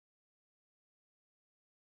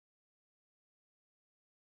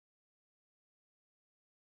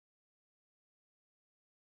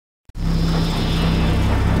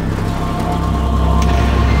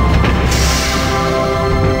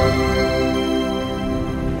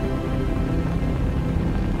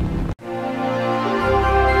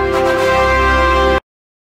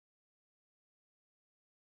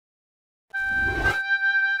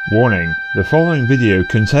Warning, the following video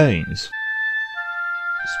contains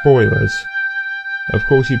spoilers. Of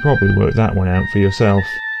course you probably worked that one out for yourself.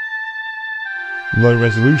 Low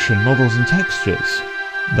resolution models and textures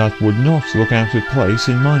that would not look out of place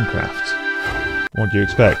in Minecraft. What do you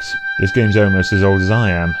expect? This game's almost as old as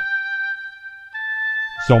I am.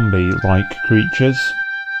 Zombie-like creatures.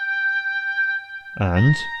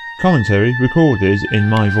 And commentary recorded in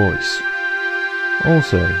my voice.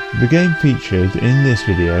 Also, the game featured in this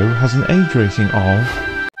video has an age rating of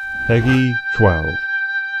PEGI 12.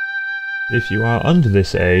 If you are under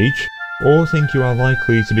this age, or think you are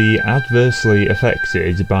likely to be adversely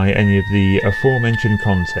affected by any of the aforementioned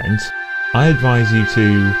content, I advise you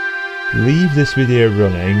to leave this video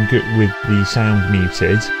running with the sound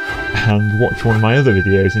muted and watch one of my other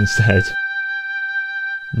videos instead.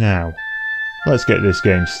 Now, let's get this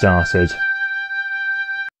game started.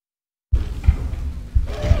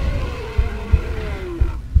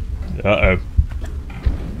 Uh-oh.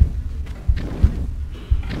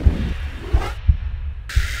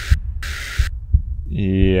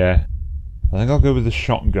 Yeah. I think I'll go with the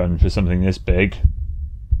shotgun for something this big.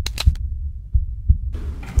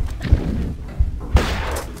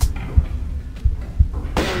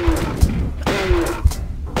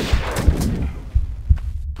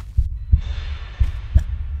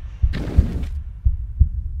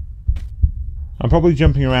 I'm probably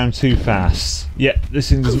jumping around too fast. Yeah, this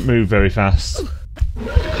thing doesn't move very fast.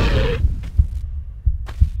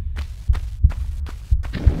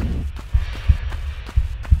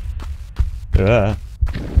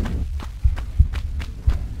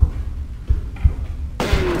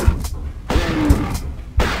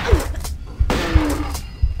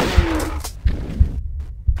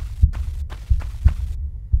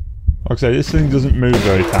 Like I say, this thing doesn't move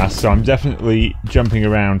very fast, so I'm definitely jumping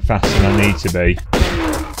around faster than I need to be.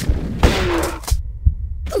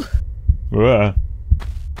 Whoa.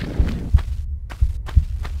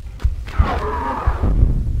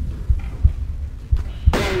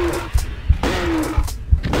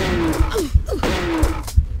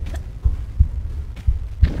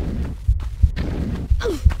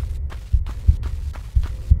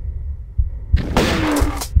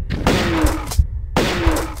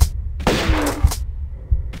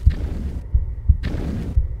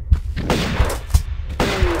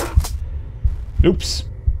 Oops.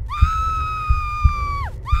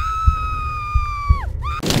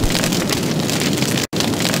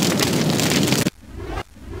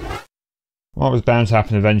 Well, that was bound to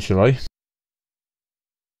happen eventually.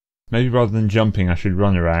 Maybe rather than jumping, I should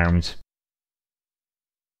run around.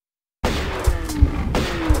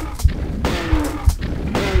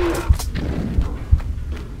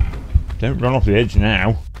 Don't run off the edge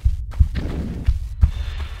now.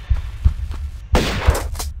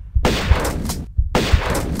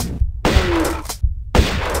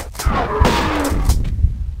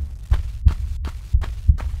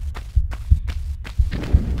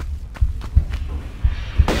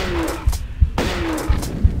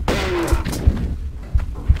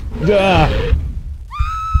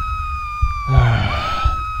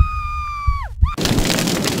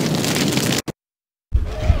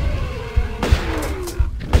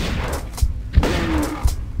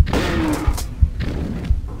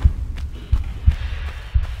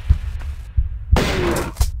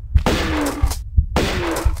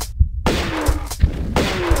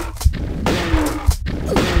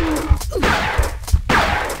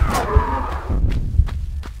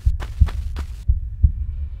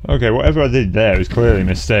 Okay, whatever I did there was clearly a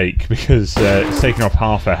mistake, because it's taken off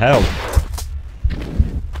half her health.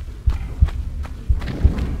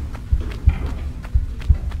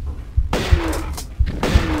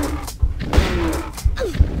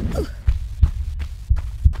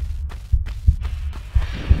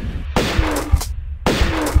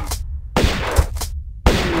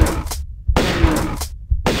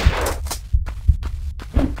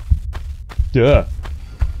 Duh.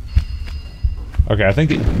 Okay, I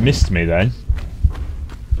think it missed me then.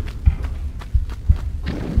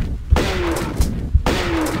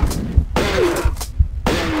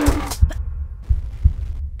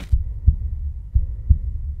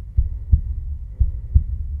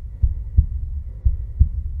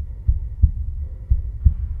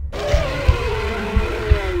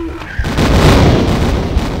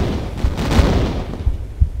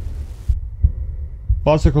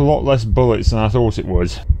 Well, that took a lot less bullets than I thought it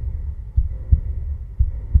would.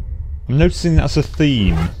 I'm noticing that's a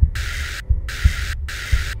theme.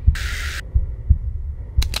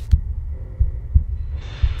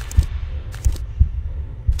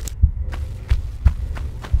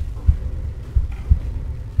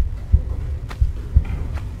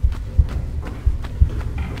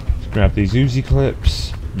 have these Uzi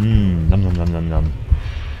clips. Mmm, num num num num num.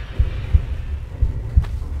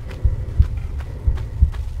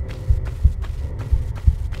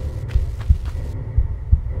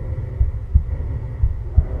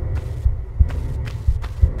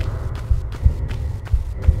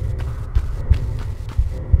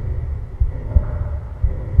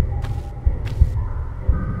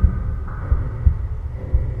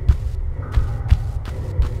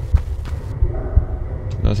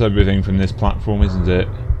 That's everything from this platform, isn't it?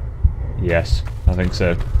 Yes, I think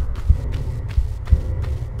so.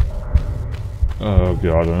 Oh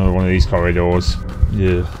god, another one of these corridors.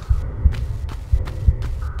 Yeah.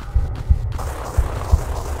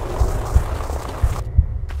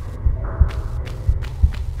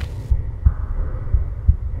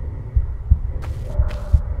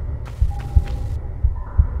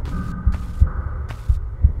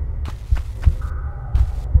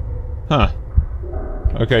 Huh.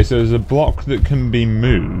 Okay, so there's a block that can be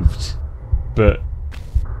moved, but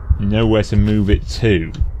nowhere to move it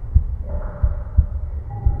to.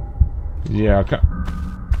 Yeah, I can't,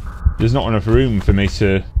 there's not enough room for me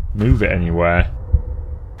to move it anywhere.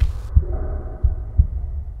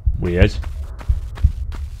 Weird.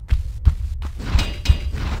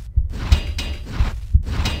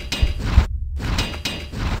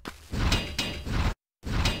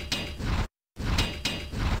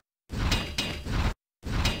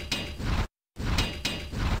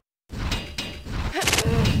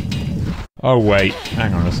 Oh wait,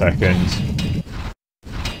 hang on a second.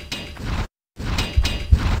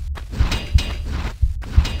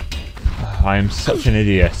 I am such an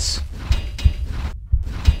idiot.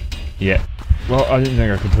 Yeah. Well, I didn't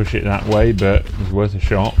think I could push it that way, but it was worth a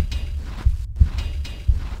shot.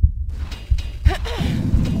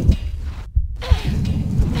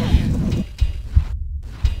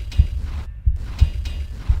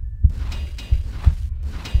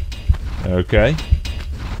 Okay.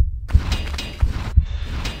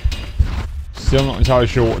 Still not entirely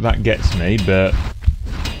sure what that gets me, but...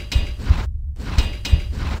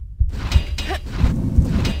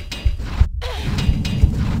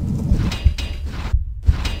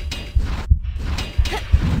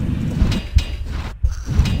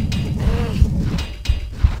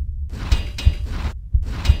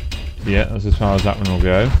 yeah, that's as far as that one will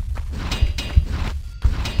go.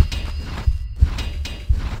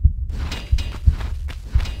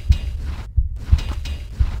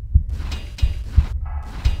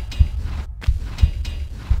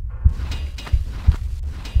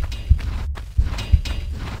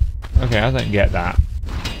 Okay, I don't get that.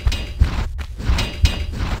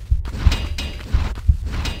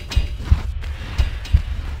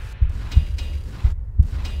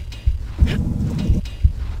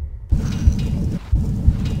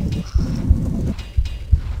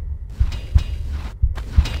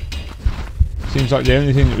 Seems like the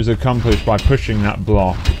only thing that was accomplished by pushing that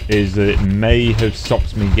block is that it may have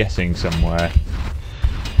stopped me getting somewhere.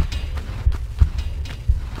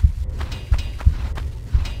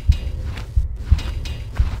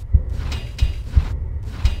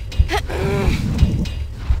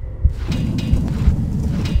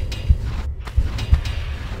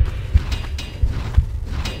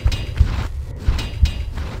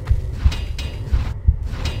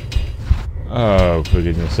 Oh, for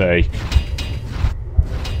goodness sake.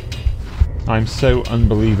 I'm so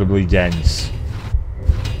unbelievably dense.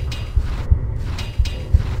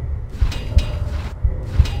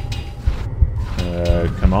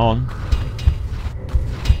 Come on.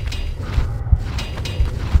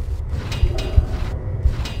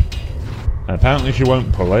 Apparently she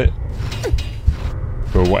won't pull it.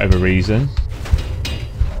 For whatever reason.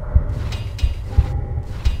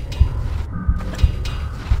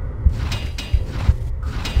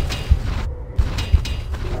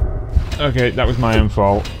 Okay, that was my own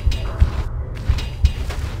fault.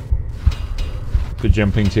 For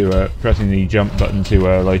jumping too pressing the jump button too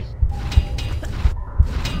early.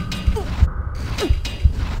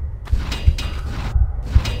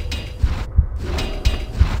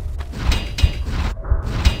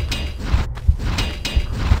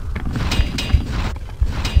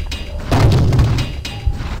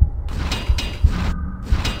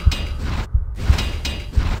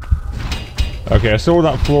 Okay, I saw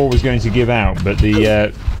that floor was going to give out, but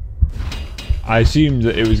the I assumed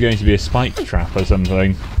that it was going to be a spike trap or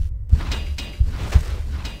something.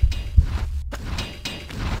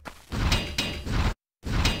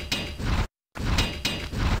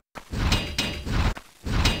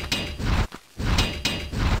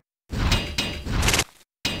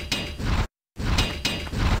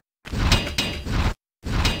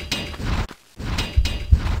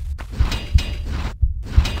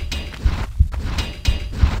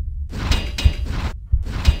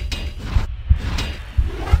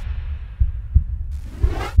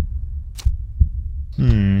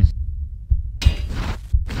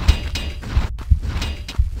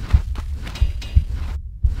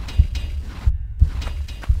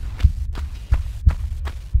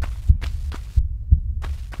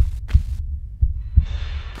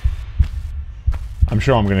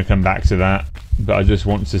 sure I'm going to come back to that, but I just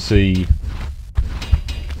want to see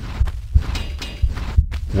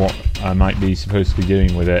what I might be supposed to be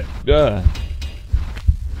doing with it. Ugh.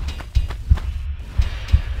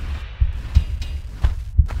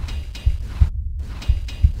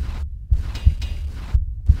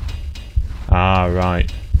 Ah,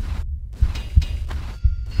 right.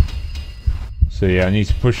 So yeah, I need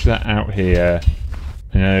to push that out here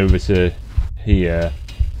and then over to here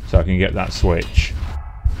so I can get that switch.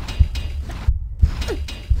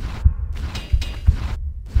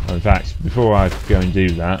 In fact, before I go and do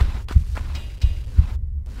that,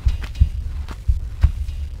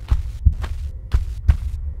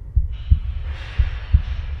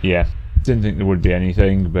 yeah, didn't think there would be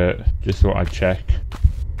anything, but just thought I'd check.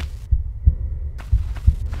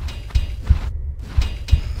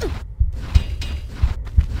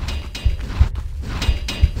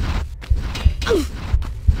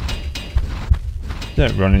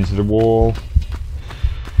 Don't run into the wall.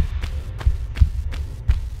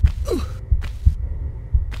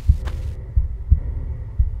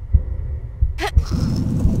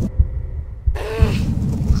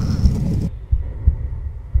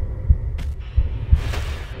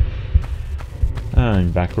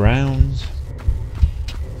 And back round.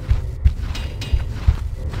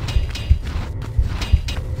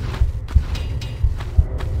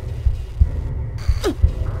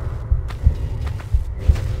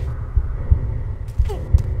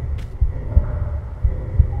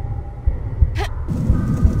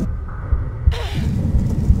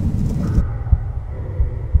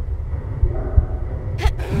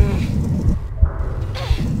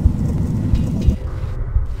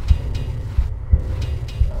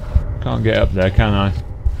 Can't get up there, can I?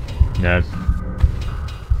 No.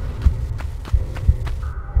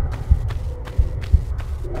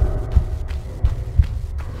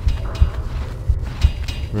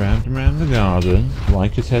 Round and round the garden,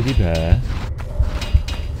 like a teddy bear.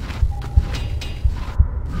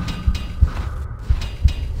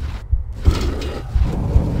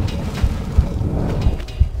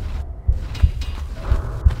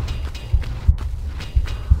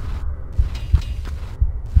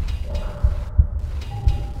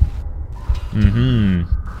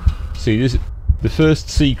 See, the first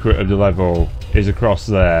secret of the level is across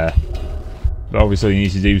there, but obviously you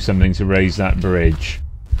need to do something to raise that bridge.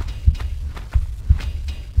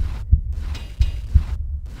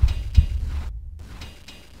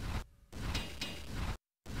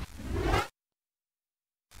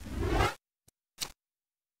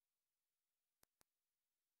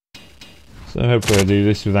 So hopefully I'll do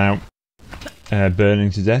this without burning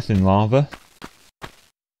to death in lava.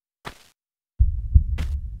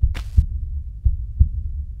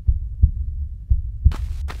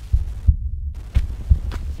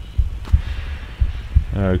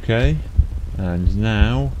 Okay, and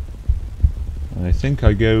now I think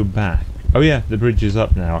I go back. Oh yeah, the bridge is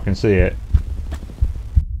up now, I can see it.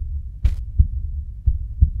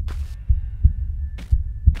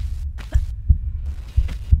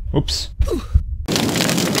 Oops.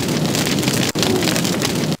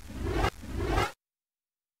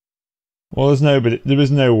 Well, there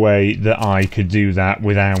is no way that I could do that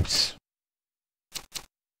without...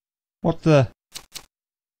 What the...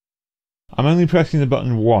 I'm only pressing the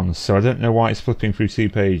button once, so I don't know why it's flipping through 2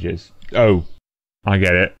 pages. Oh, I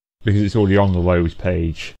get it. Because it's already on the load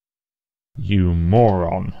page. You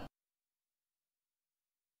moron.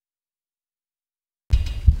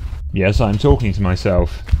 Yes, I'm talking to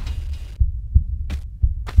myself.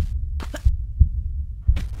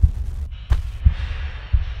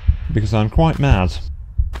 Because I'm quite mad.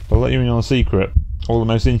 But I'll let you in on a secret. All the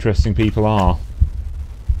most interesting people are.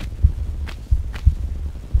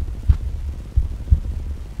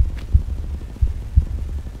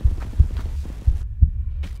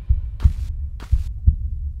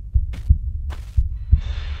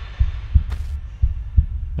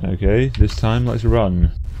 Okay, this time let's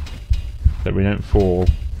run. That we don't fall.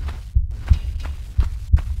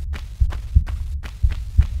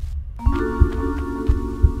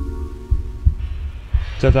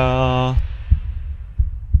 Ta-da!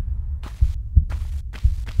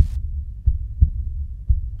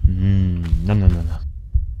 Nom nom nom nom.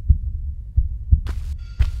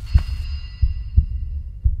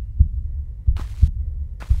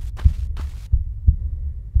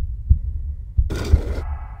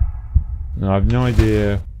 Now, I have no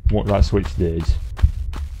idea what that switch did.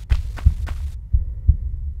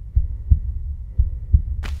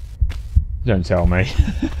 Don't tell me.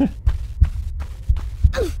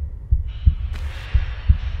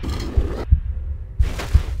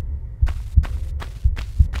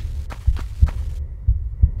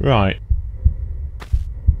 Right.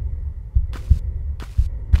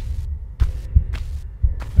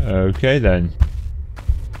 Okay then.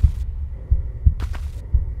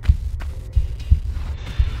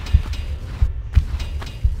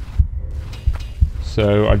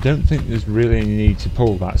 So I don't think there's really any need to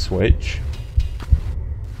pull that switch.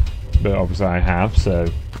 But obviously I have, so...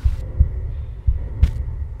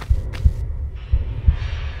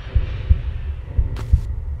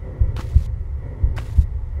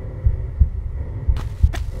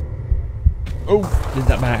 Oh! Did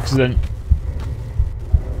that by accident.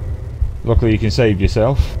 Luckily you can save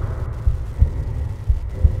yourself.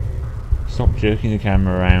 Stop jerking the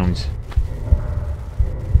camera around.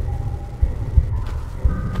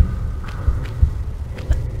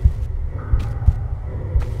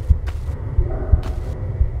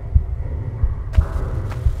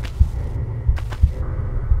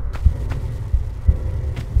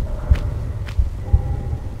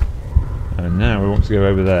 And now we want to go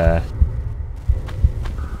over there.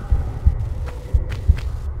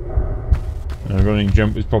 A running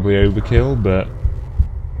jump is probably overkill, but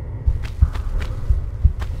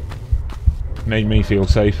made me feel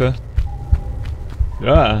safer.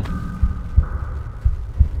 Ah!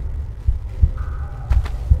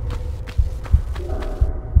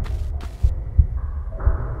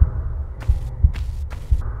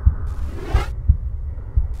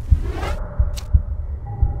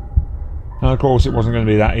 And of course it wasn't going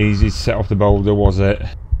to be that easy to set off the boulder, was it?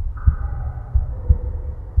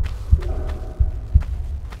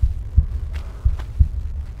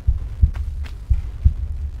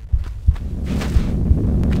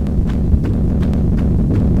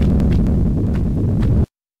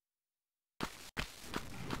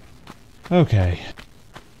 Okay,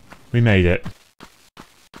 we made it.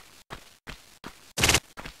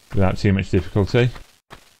 Without too much difficulty.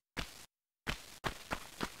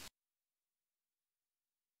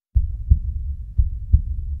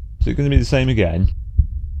 Is it going to be the same again?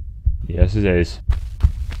 Yes, it is.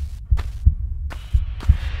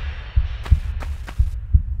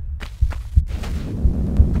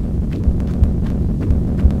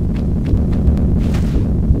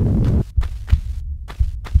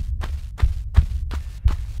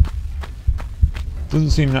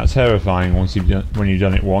 Doesn't seem that terrifying once when you've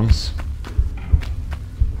done it once.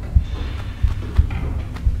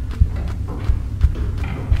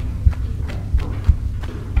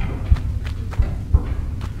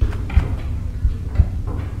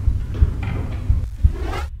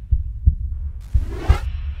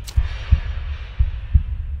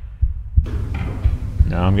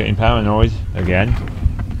 Now I'm getting paranoid again.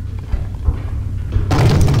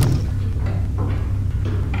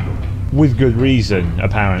 With good reason,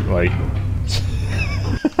 apparently.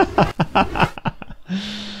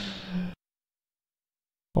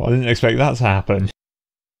 Well, I didn't expect that to happen.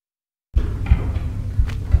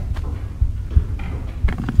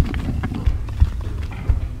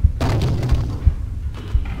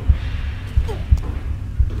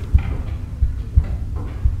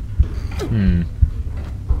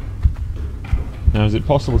 Now, is it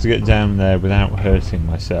possible to get down there without hurting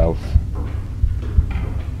myself?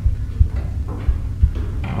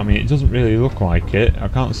 I mean, it doesn't really look like it. I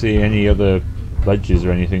can't see any other ledges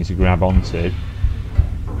or anything to grab onto.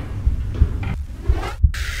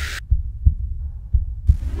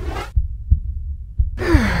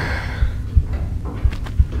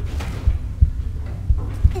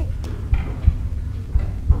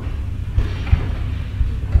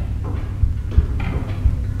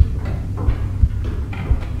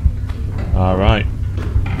 Alright.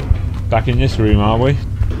 Back in this room, are we?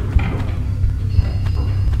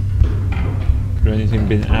 Has anything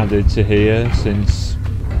been added to here since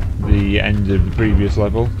the end of the previous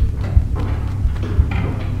level?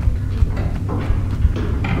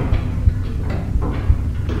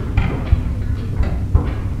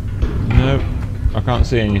 No, I can't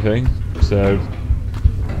see anything, so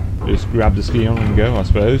just grab the ski on and go, I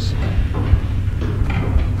suppose.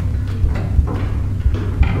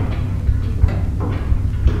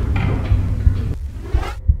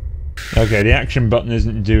 Okay, the action button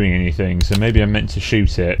isn't doing anything, so maybe I'm meant to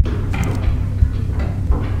shoot it.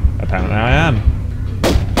 Apparently I am.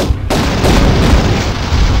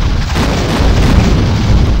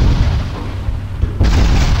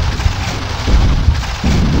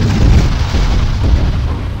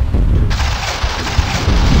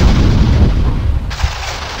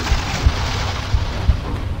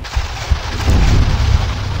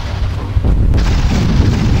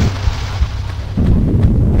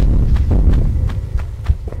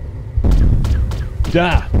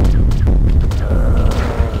 Da!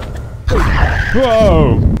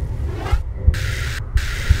 Whoa!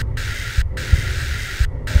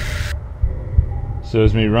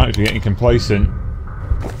 Serves me right for getting complacent.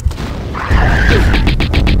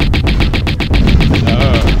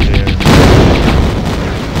 Oh dear.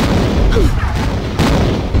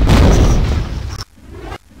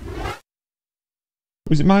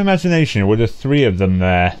 Was it my imagination or were there 3 of them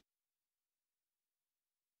there?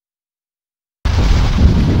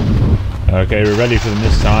 Okay, we're ready for them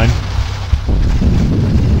this time.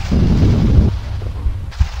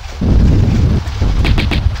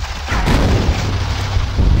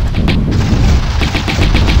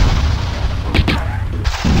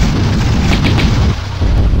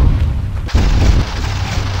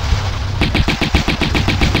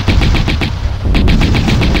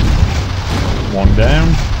 One down.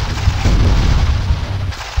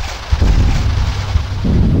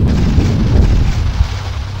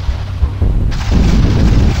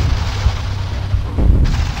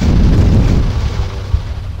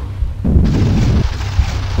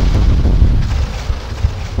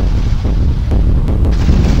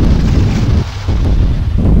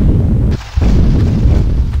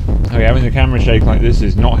 Okay, having the camera shake like this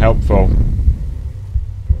is not helpful.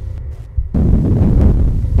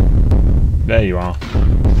 There you are.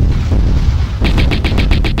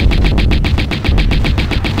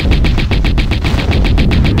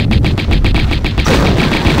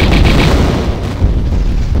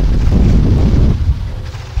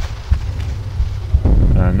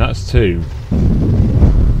 And that's 2.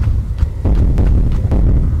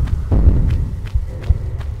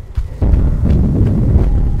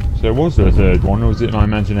 So was there a 3rd one, or was it my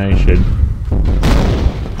imagination?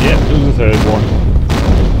 Yep, there was a 3rd one.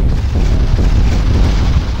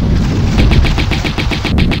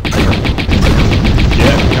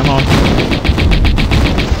 Come on.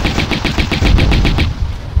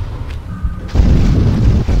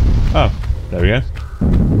 Oh, there we go.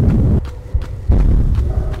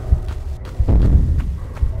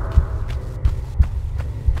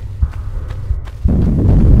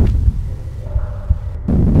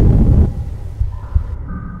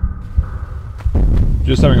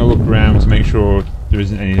 Just having a look around to make sure there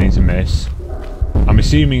isn't anything to miss. I'm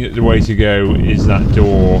assuming that the way to go is that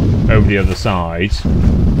door over the other side,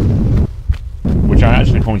 which I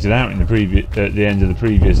actually pointed out in the at the end of the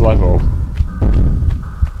previous level.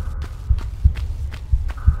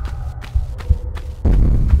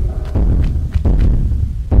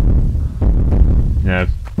 No,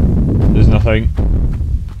 there's nothing.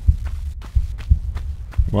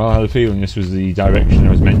 Well, I had a feeling this was the direction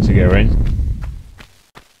I was meant to go in.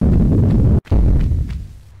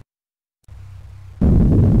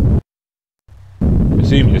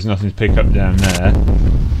 Assuming there's nothing to pick up down there.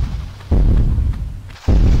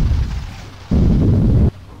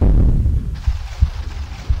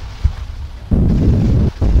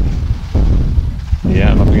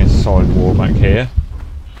 Yeah, I'm up against a solid wall back here.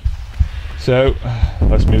 So,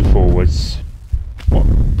 let's move forwards. What?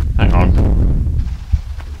 Hang on.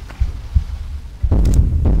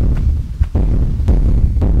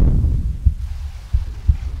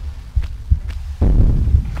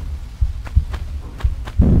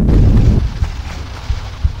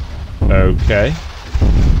 Okay.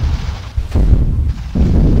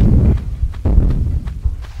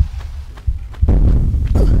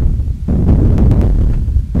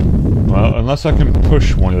 Well, unless I can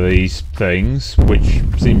push one of these things, which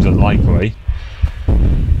seems unlikely.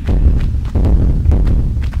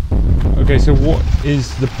 Okay, so what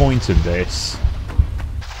is the point of this?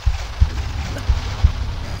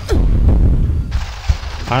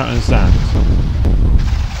 I don't understand.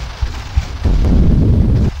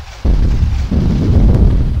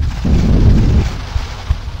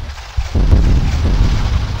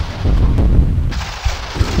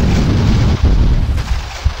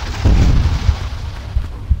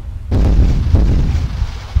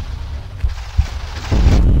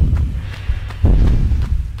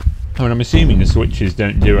 I mean, I'm assuming the switches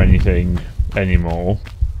don't do anything anymore.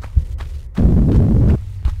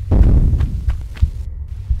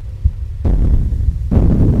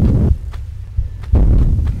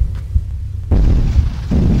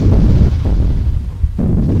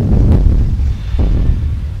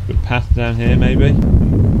 Good path down here, maybe?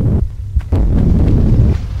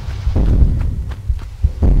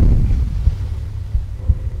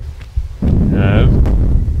 No.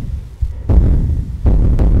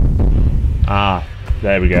 Ah,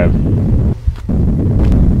 there we go.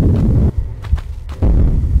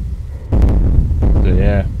 So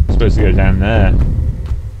yeah, supposed to go down there.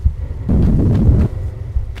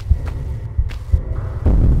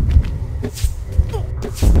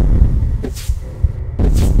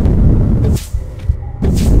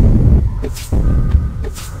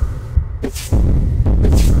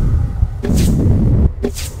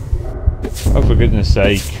 goodness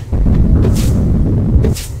sake.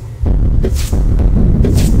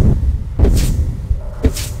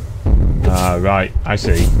 Ah, right, I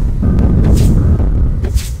see.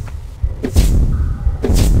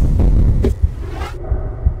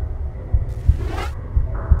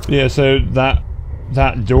 Yeah, so that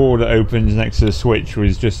door that opens next to the switch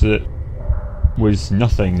was just was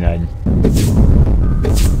nothing then.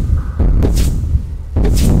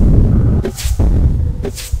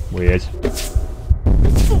 Weird.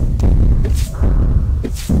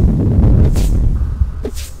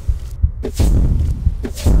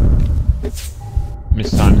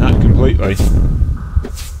 Mistimed that completely.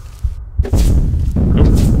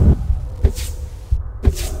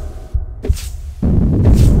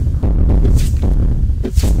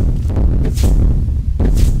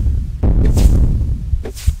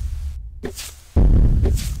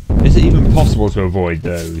 Is it even possible to avoid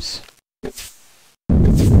those?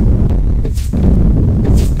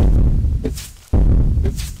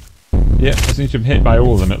 Yep, I seem to have been hit by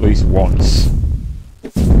all of them at least once.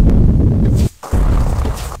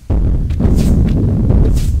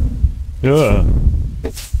 Ugh.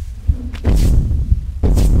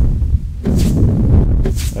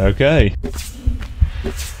 Okay.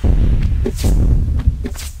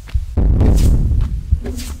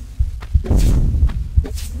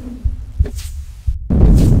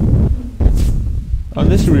 Oh,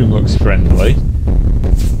 this room looks friendly.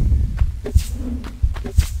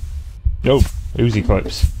 No, Uzi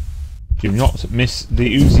clips. Do not miss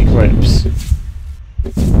the Uzi clips.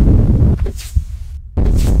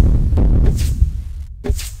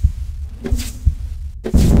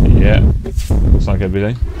 Yeah, looks like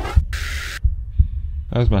everything.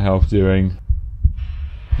 How's my health doing?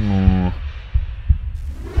 I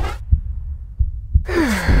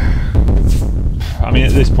mean,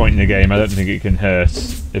 at this point in the game, I don't think it can hurt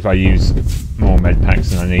if I use more med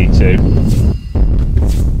packs than I need to.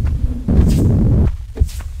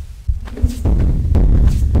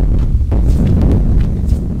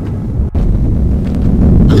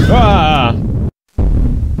 Ah!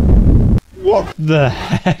 What the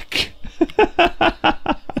heck?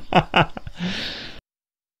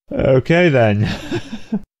 Okay then.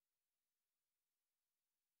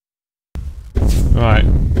 Right.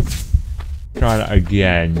 Try that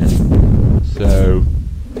again. So...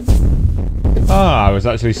 Ah, I was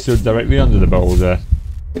actually stood directly under the boulder.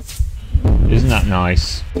 Isn't that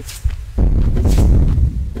nice?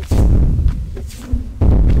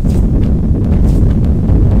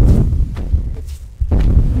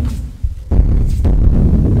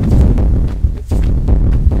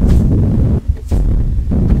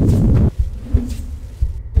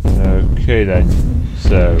 Okay then,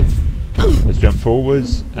 so let's jump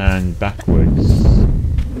forwards and backwards.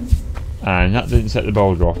 And that didn't set the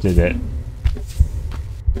boulder off, did it?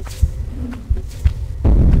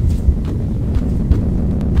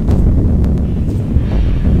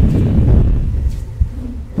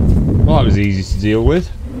 Well, that was easy to deal with.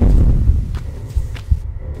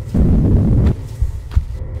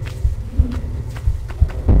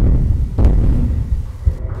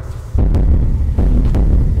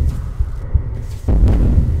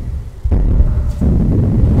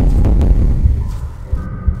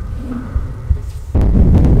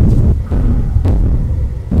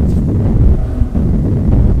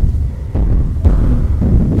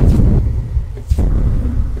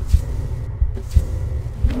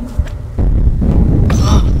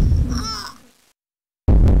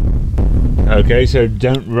 Okay, so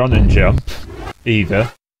don't run and jump,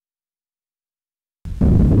 either.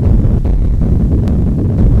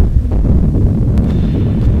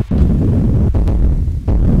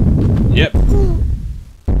 Yep.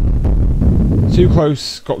 Too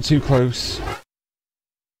close, got too close.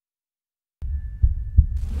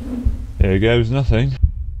 There goes nothing.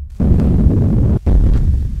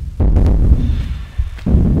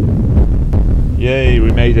 Yay,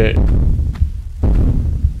 we made it.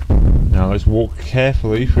 Now let's walk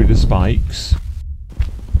carefully through the spikes.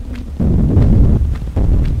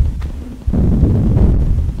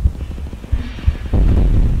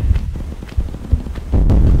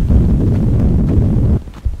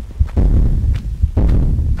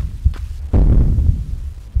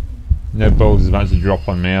 No boulders about to drop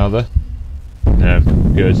on me, are there? No,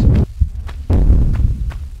 good.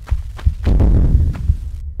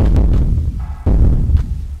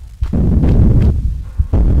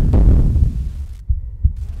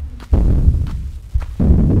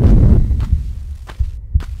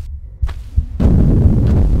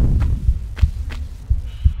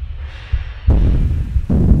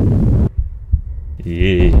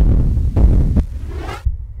 Yeah.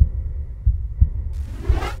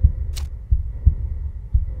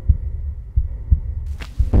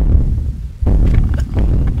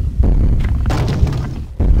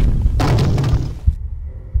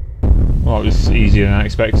 Well, it was easier than I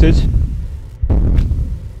expected.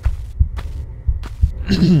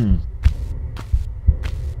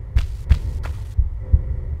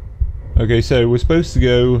 Okay, so we're supposed to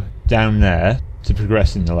go down there to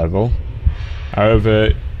progress in the level.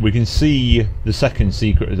 However, we can see the second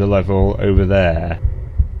secret of the level over there.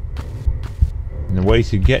 And the way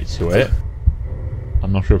to get to it,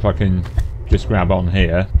 I'm not sure if I can just grab on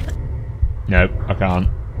here. No, I can't.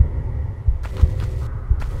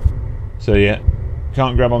 So yeah,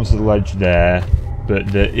 can't grab onto the ledge there, but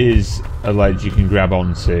there is a ledge you can grab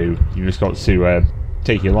onto. You just got to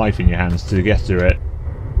take your life in your hands to get to it.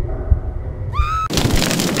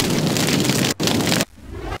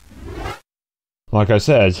 Like I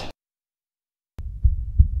said.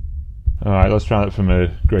 Alright, let's try that from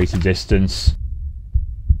a greater distance.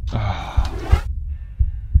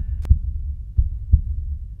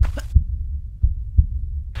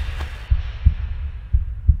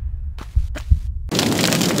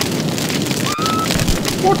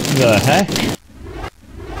 What the heck?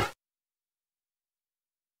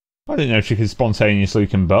 I didn't know she could spontaneously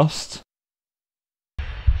combust.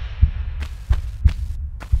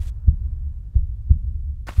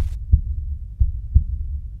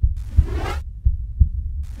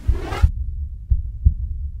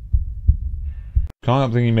 Can't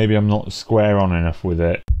help thinking maybe I'm not square on enough with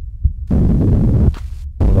it.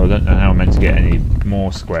 Although I don't know how I'm meant to get any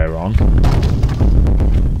more square on.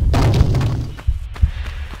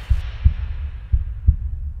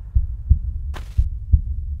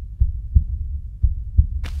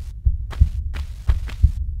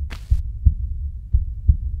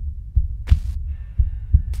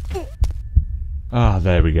 Ah,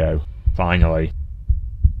 there we go. Finally.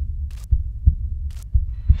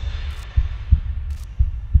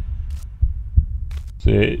 So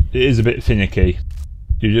it is a bit finicky.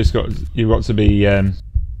 You've got to be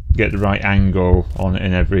get the right angle on it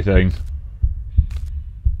and everything.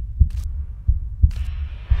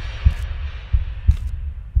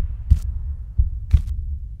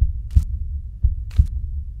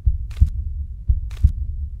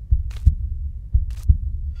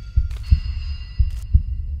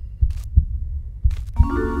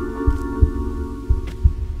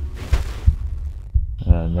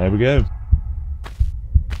 And there we go.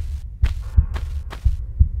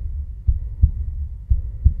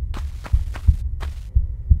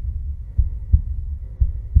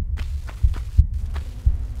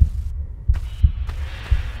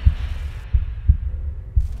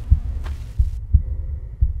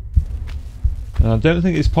 I don't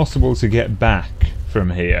think it's possible to get back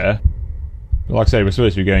from here. Like I say, we're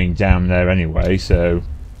supposed to be going down there anyway, so...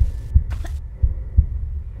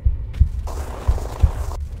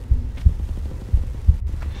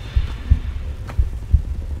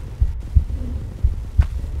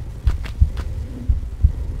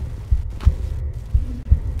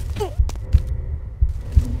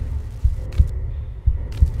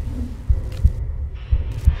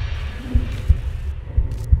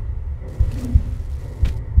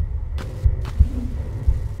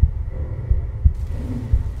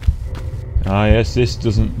 Ah yes, this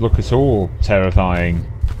doesn't look at all terrifying.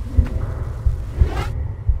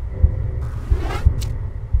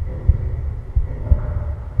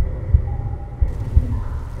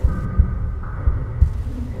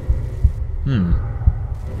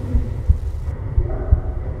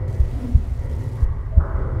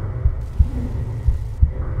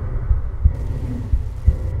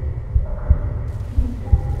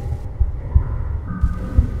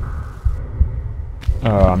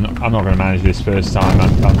 Oh, I'm not going to manage this first time.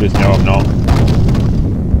 I'm just no, I'm not.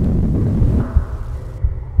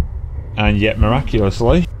 And yet,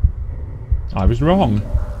 miraculously, I was wrong.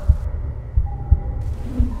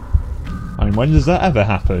 I mean, when does that ever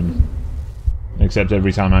happen? Except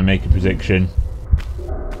every time I make a prediction.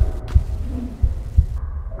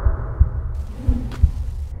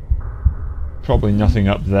 Probably nothing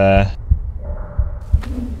up there.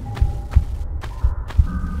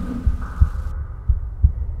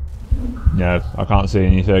 No, I can't see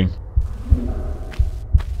anything.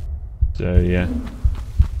 So, yeah.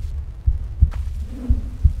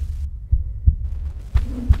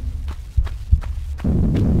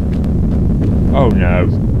 Oh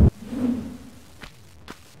no.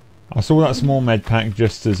 I saw that small med pack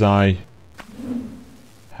just as I...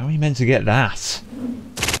 How are you meant to get that?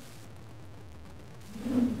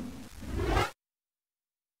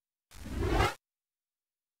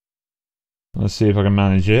 Let's see if I can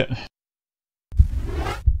manage it.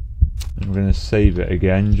 I'm going to save it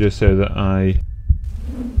again just so that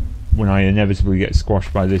when I inevitably get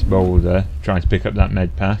squashed by this boulder, try to pick up that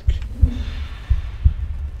med pack.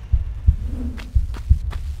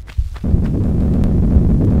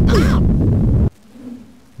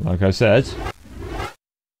 like I said.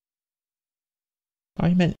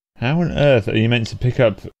 How on earth are you meant to pick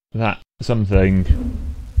up that something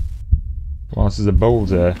whilst there's a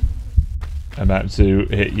boulder about to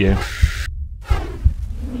hit you?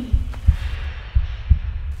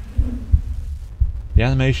 The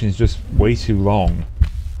animation is just way too long.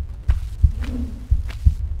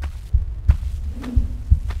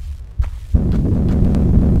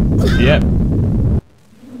 Yep.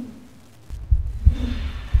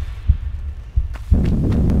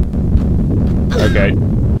 Okay.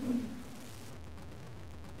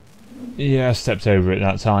 Yeah, I stepped over it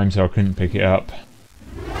that time, so I couldn't pick it up.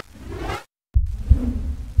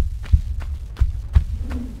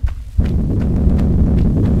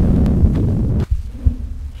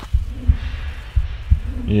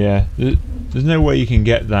 Yeah, there's no way you can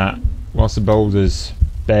get that whilst the boulder's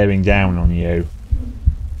bearing down on you.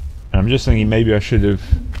 And I'm just thinking maybe I should have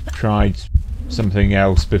tried something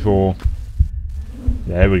else before.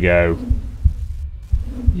 There we go.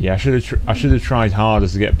 Yeah, I should have tried harder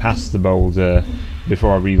to get past the boulder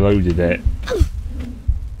before I reloaded it.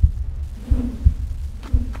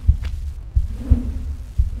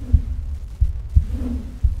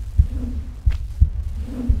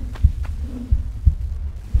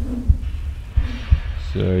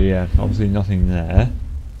 So yeah, obviously nothing there.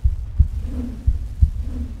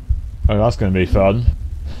 Oh, that's going to be fun.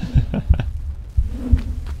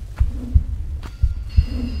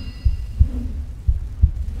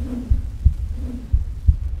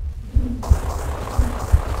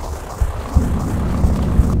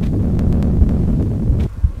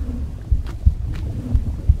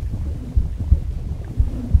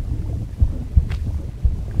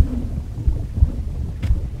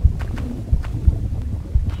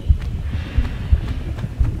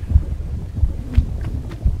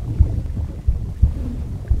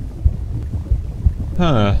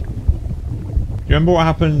 Huh. Do you remember what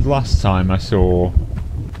happened last time I saw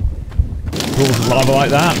pools of lava like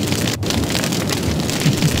that?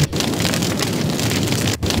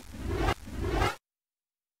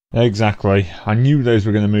 Exactly. I knew those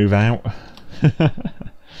were going to move out.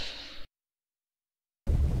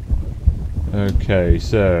 Okay,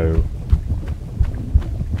 so...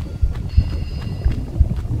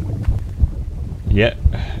 Yep,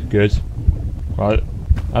 good. Well,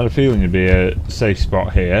 I had a feeling there'd be a safe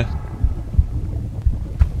spot here.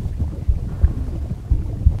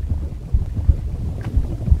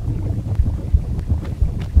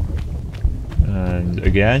 And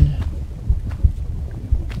again.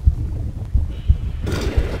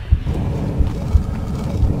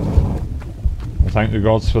 Well, thank the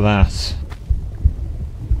gods for that.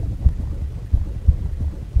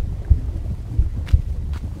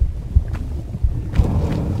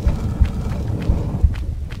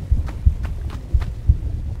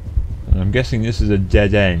 I'm guessing this is a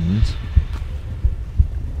dead end.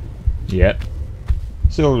 Yep.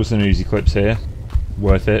 Still with some easy clips here.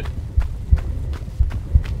 Worth it.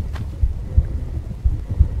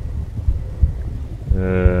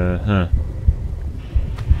 Huh.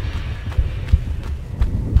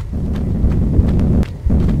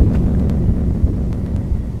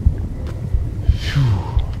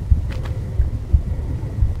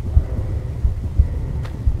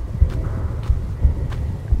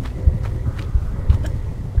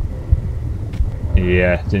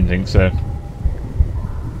 Yeah, didn't think so.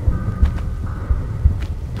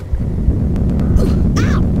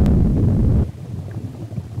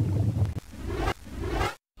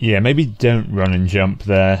 Yeah, maybe don't run and jump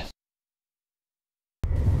there.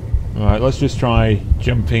 Alright, let's just try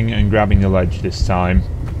jumping and grabbing the ledge this time.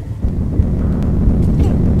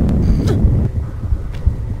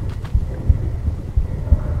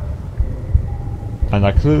 And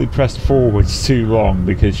I clearly pressed forwards too long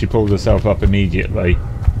because she pulled herself up immediately.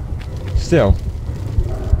 Still,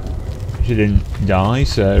 she didn't die,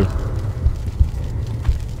 so...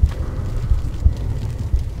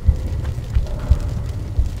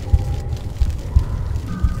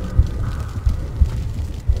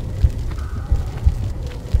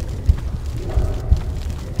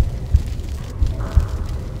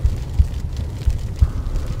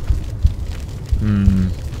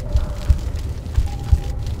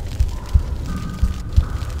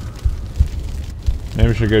 Maybe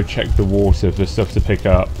I should go check the water for stuff to pick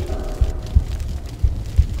up.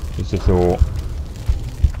 Just a thought.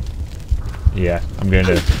 Yeah, I'm going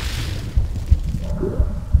to...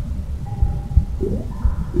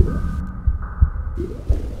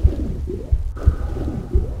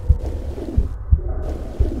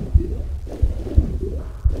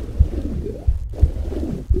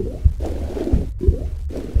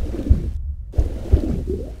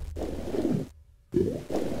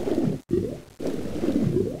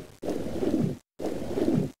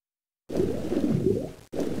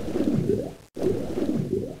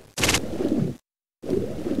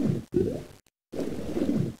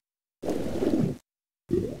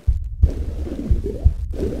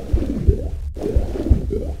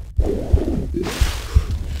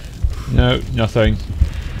 No, nothing.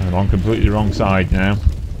 I'm on completely the wrong side now.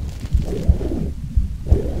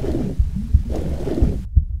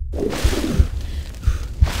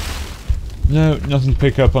 No, nothing to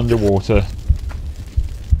pick up underwater.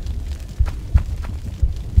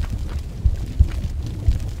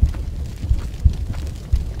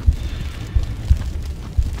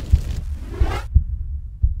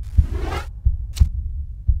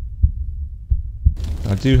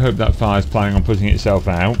 I do hope that fire's planning on putting itself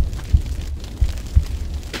out.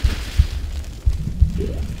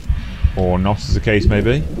 Or not, as the case may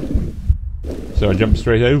be. So I jump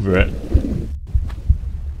straight over it.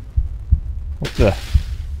 What the?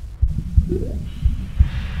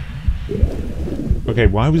 Okay,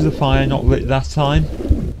 why was the fire not lit that time?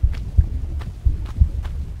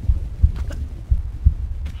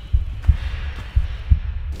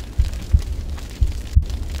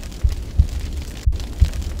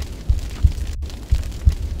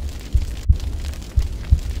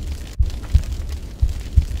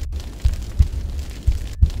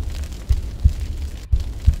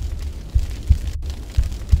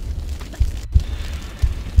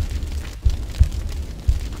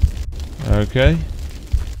 Okay.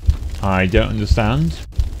 I don't understand.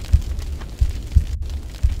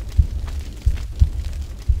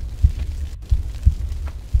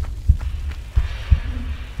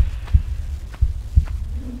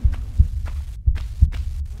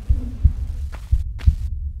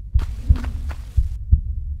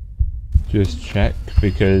 Just check,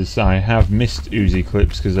 because I have missed Uzi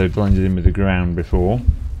clips because they blended in with the ground before.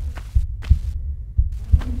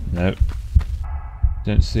 Nope.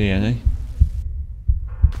 Don't see any.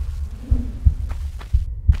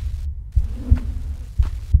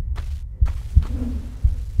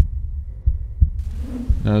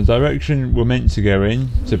 Now the direction we're meant to go in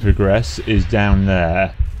to progress is down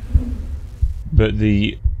there, but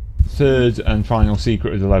the third and final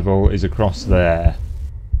secret of the level is across there.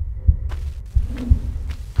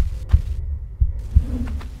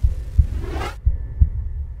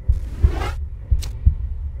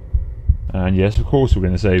 And yes, of course we're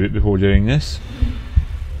going to save it before doing this.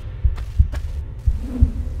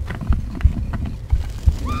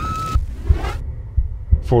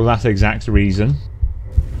 For that exact reason.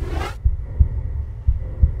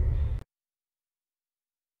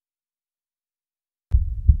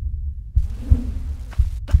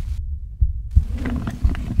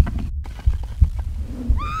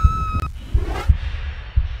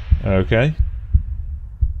 Okay.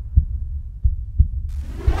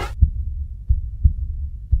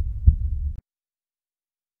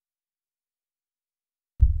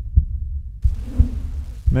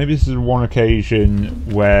 Maybe this is one occasion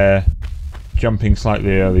where jumping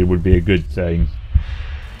slightly early would be a good thing.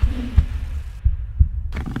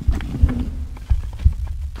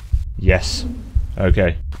 Yes.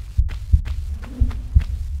 Okay.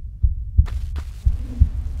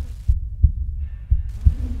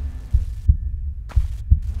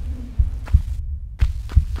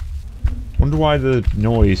 Wonder why the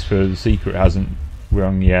noise for the secret hasn't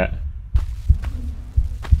rung yet.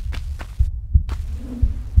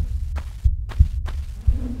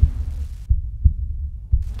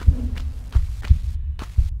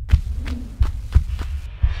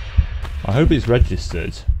 I hope it's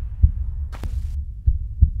registered.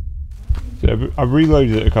 So I've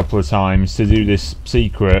reloaded it a couple of times to do this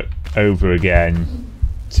secret over again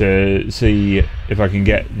to see if I can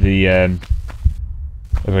get the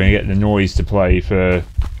noise to play for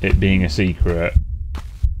it being a secret,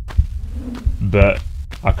 but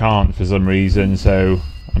I can't for some reason. So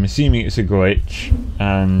I'm assuming it's a glitch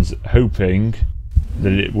and hoping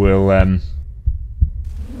that it will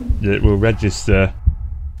register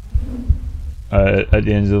at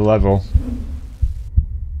the end of the level.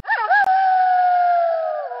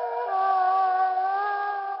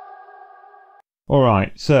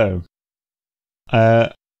 Alright, so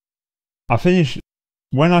when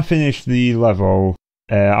I finished the level,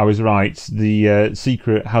 I was right, the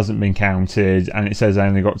secret hasn't been counted and it says I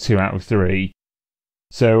only got 2 out of 3.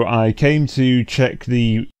 So I came to check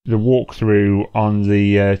the walkthrough on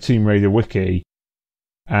the Tomb Raider wiki,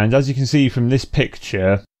 and as you can see from this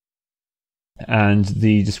picture and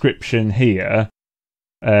the description here,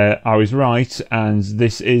 I was right, and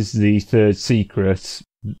this is the third secret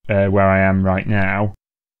where I am right now.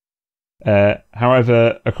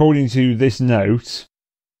 However, according to this note,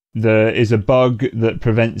 there is a bug that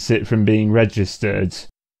prevents it from being registered.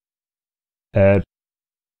 There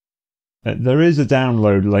is a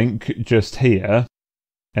download link just here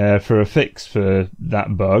for a fix for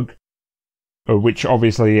that bug, which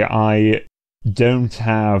obviously I don't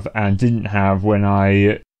have and didn't have when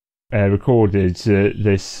I recorded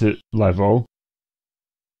this level.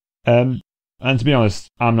 And to be honest,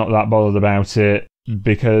 I'm not that bothered about it,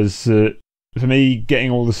 because for me,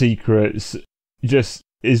 getting all the secrets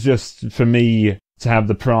is just for me to have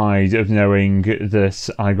the pride of knowing that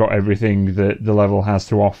I got everything that the level has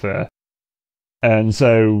to offer. And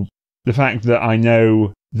so the fact that I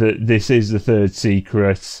know that this is the third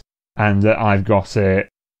secret and that I've got it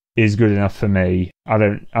is good enough for me. I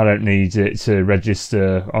don't need it to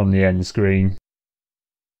register on the end screen.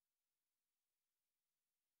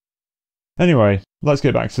 Anyway, let's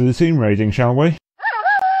get back to the tomb raiding, shall we?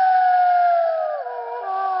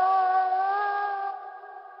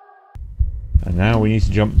 And now we need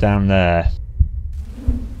to jump down there.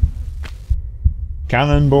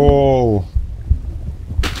 Cannonball!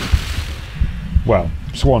 Well,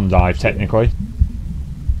 swan dive, technically.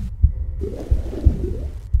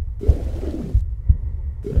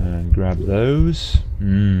 And grab those.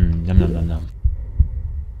 Num num num num.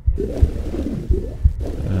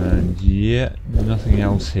 And yeah, nothing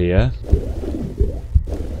else here.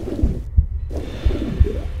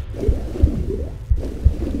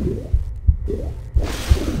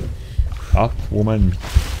 Up, woman.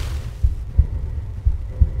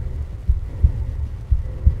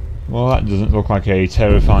 Well, that doesn't look like a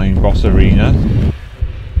terrifying boss arena.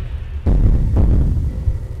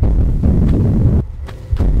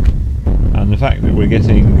 And the fact that we're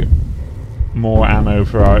getting more ammo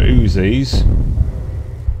for our Uzis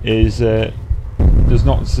is does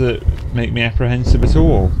not make me apprehensive at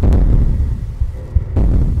all.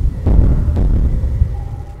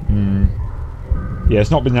 Yeah, it's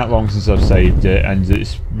not been that long since I've saved it, and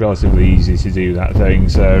it's relatively easy to do that thing,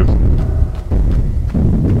 so...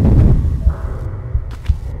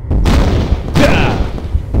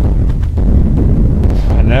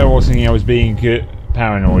 And there I was thinking I was being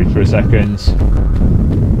paranoid for a second.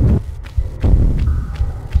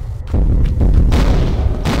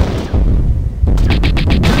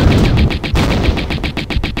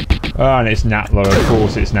 Oh, and it's Natla, of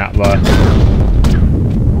course it's Natla.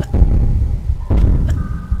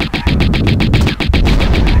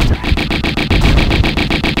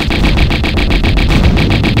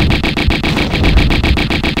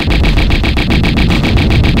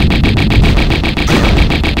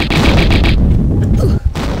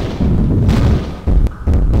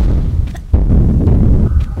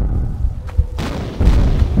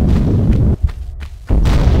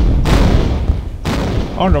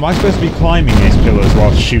 Oh no, am I supposed to be climbing these pillars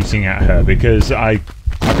while shooting at her? Because I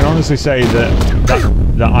can honestly say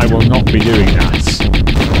that I will not be doing that.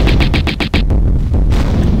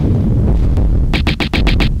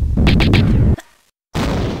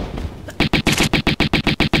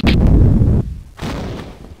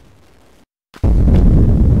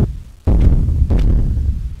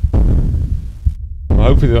 Well,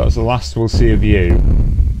 hopefully that's the last we'll see of you.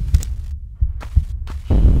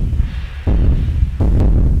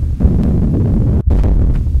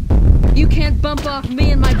 You can't bump off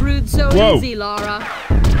me and my brood so Whoa. Easy, Laura.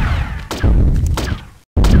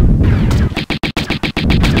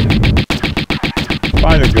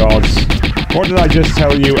 By the gods, what did I just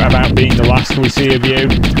tell you about being the last we see of you?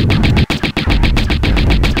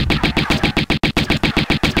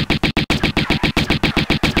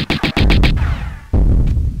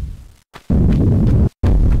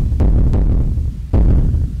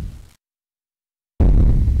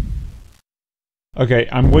 Okay,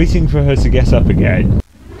 I'm waiting for her to get up again.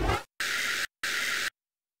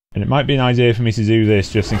 And it might be an idea for me to do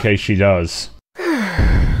this just in case she does. Is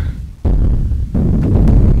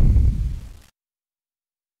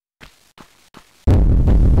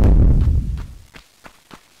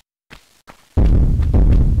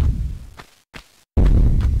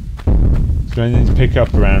there anything to pick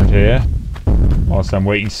up around here? Whilst I'm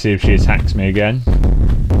waiting to see if she attacks me again.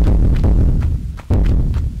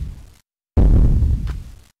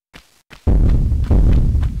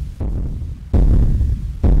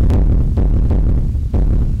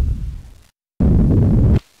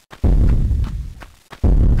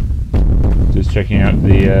 Just checking out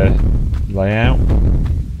the layout.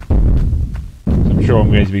 So I'm sure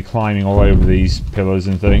I'm going to be climbing all over these pillars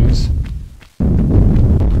and things.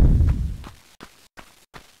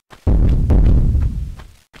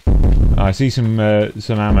 I see some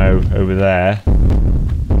ammo over there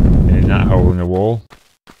in that hole in the wall.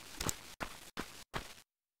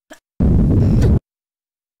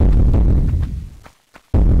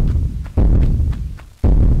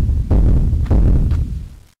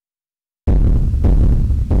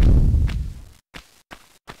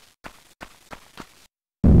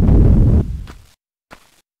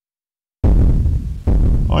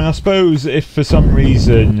 I suppose if for some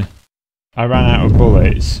reason I ran out of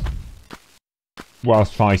bullets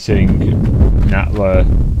whilst fighting Natla,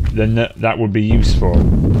 then that would be useful.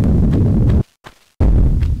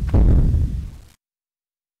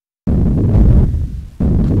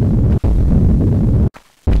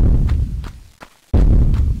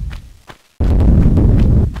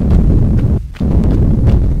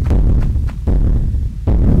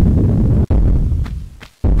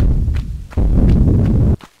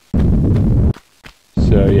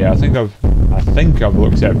 So yeah, I think I've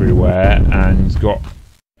looked everywhere and got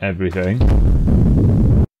everything.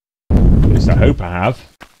 At least I hope I have.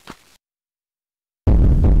 Oh,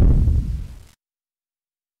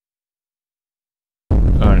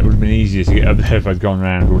 and it would have been easier to get up there if I'd gone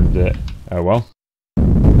round, wouldn't it? Oh well.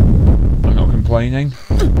 I'm not complaining.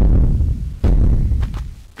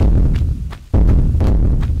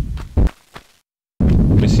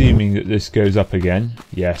 I'm assuming that this goes up again.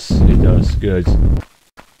 Yes, it does. Good.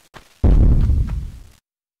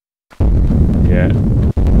 Yeah.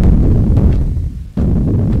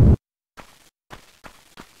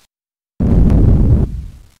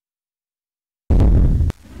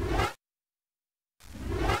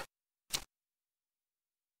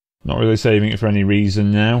 Not really saving it for any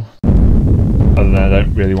reason now. Other than I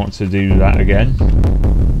don't really want to do that again.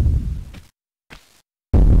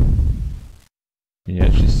 Yeah,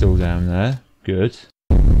 she's still down there. Good.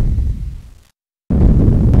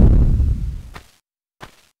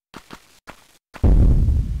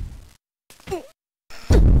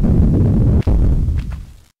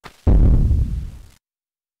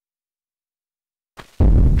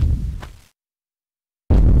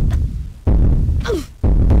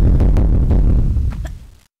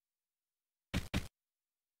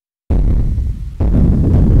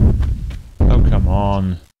 Oh, come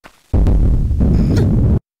on.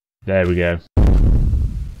 There we go.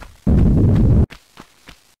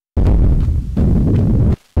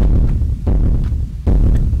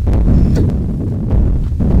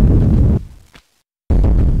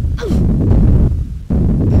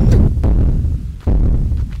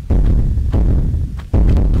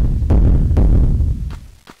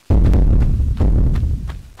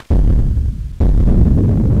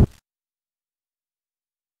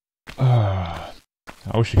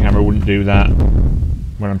 I wish the camera wouldn't do that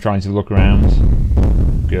when I'm trying to look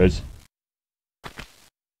around. Good.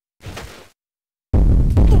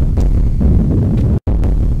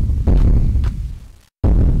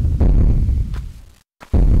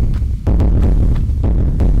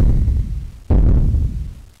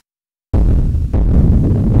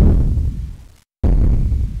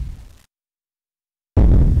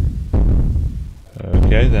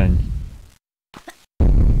 Okay then.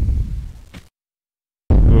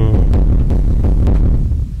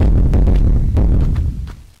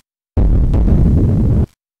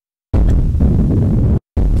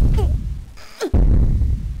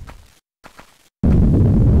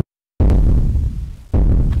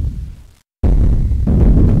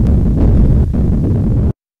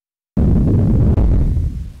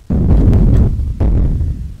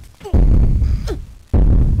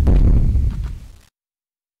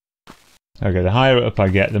 Okay, the higher up I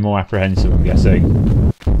get, the more apprehensive I'm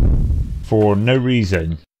guessing. For no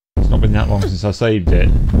reason. It's not been that long since I saved it.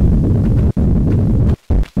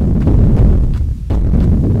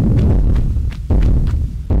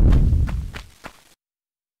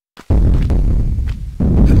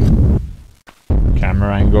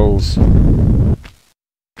 Camera angles.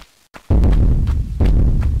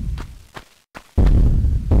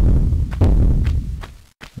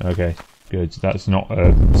 Okay. Good, that's not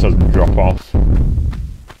a sudden drop off.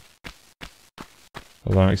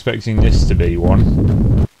 Although I'm expecting this to be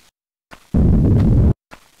one.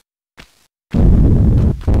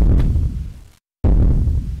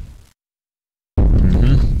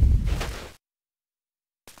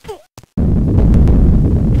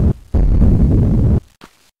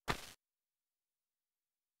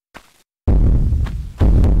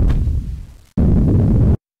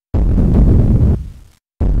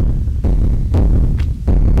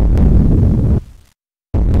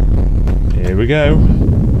 Here we go.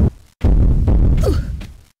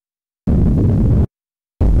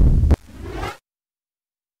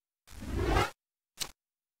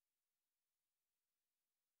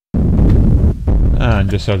 And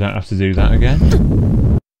just so I don't have to do that again.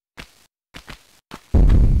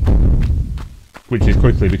 Which is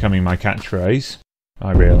quickly becoming my catchphrase,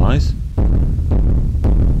 I realise.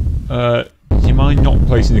 Do you mind not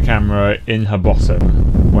placing the camera in her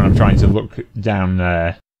bottom when I'm trying to look down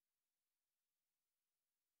there?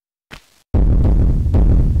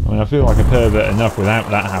 I mean, I feel like a pervert enough without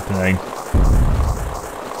that happening.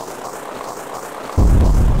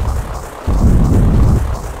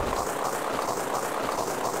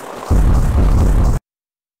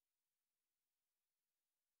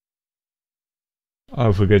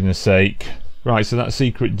 Oh, for goodness sake. Right, so that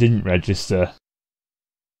secret didn't register.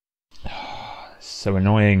 So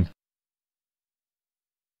annoying.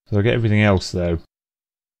 So I get everything else though.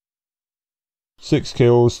 6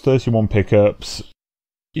 kills, 31 pickups.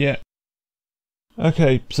 Yeah.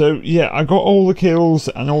 Okay, so yeah, I got all the kills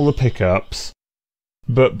and all the pickups.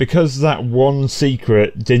 But because that one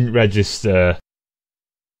secret didn't register,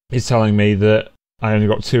 it's telling me that I only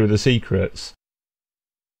got 2 of the secrets.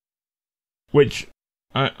 Which,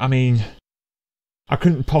 I mean, I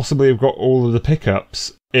couldn't possibly have got all of the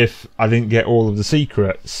pickups if I didn't get all of the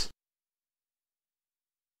secrets.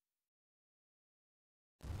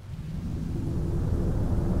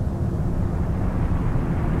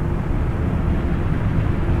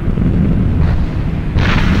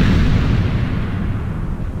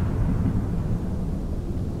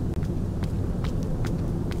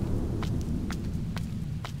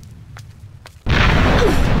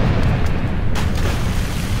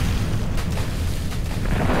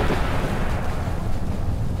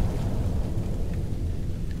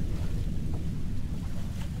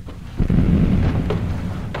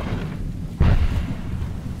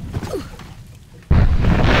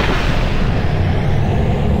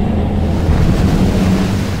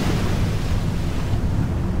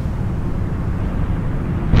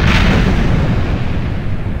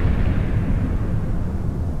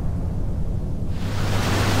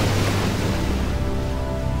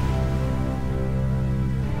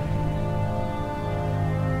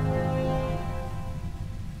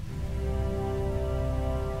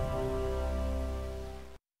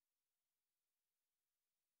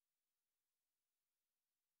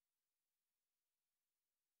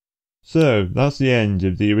 So, that's the end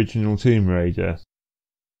of the original Tomb Raider.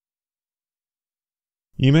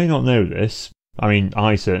 You may not know this, I mean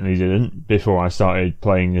I certainly didn't before I started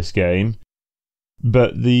playing this game,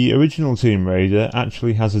 but the original Tomb Raider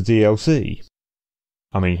actually has a DLC.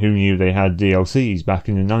 I mean, who knew they had DLCs back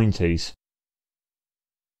in the 90s?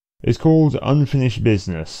 It's called Unfinished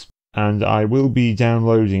Business, and I will be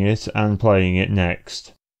downloading it and playing it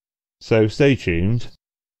next. So stay tuned.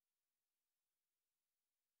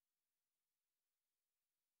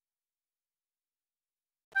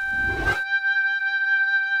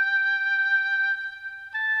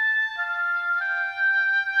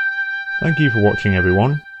 Thank you for watching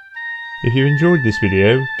everyone. If you enjoyed this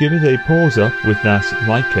video, give it a pause up with that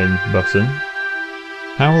liken button.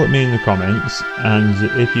 Howl at me in the comments, and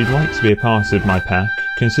if you'd like to be a part of my pack,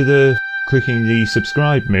 consider clicking the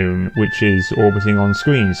subscribe moon which is orbiting on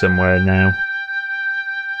screen somewhere now.